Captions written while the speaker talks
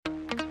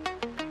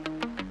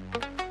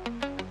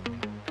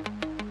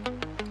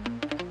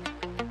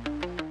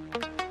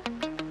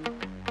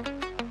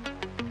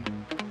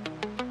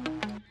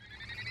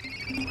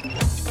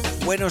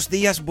Buenos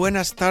días,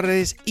 buenas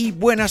tardes y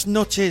buenas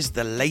noches.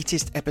 The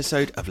latest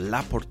episode of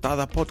La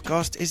Portada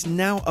podcast is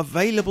now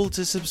available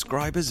to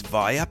subscribers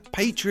via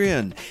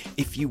Patreon.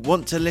 If you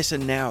want to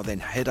listen now, then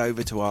head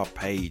over to our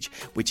page,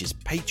 which is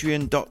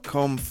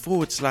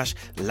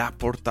patreon.com/La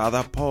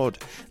Portada Pod.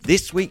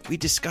 This week we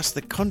discuss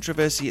the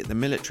controversy at the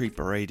military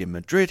parade in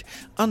Madrid,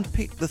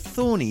 unpick the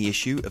thorny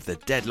issue of the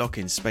deadlock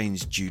in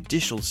Spain's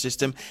judicial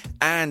system,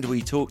 and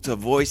we talk to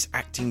voice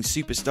acting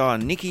superstar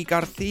Nicky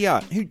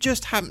Garcia, who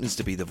just happens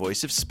to be the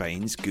voice of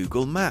Spain's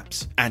Google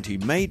Maps, and who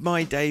made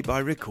my day by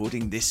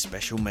recording this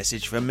special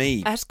message for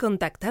me. Has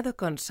contactado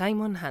con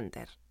Simon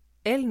Hunter.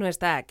 Él no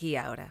está aquí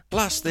ahora.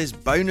 Plus, there's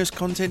bonus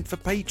content for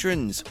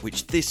patrons,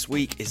 which this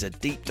week is a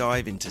deep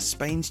dive into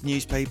Spain's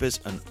newspapers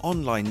and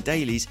online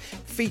dailies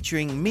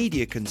featuring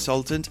media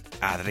consultant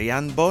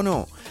Adrián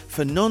Bono.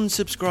 For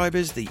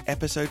non-subscribers, the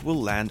episode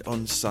will land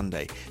on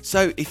Sunday.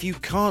 So if you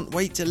can't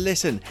wait to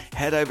listen,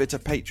 head over to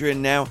Patreon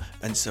now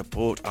and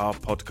support our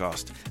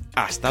podcast.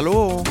 Hasta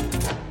luego!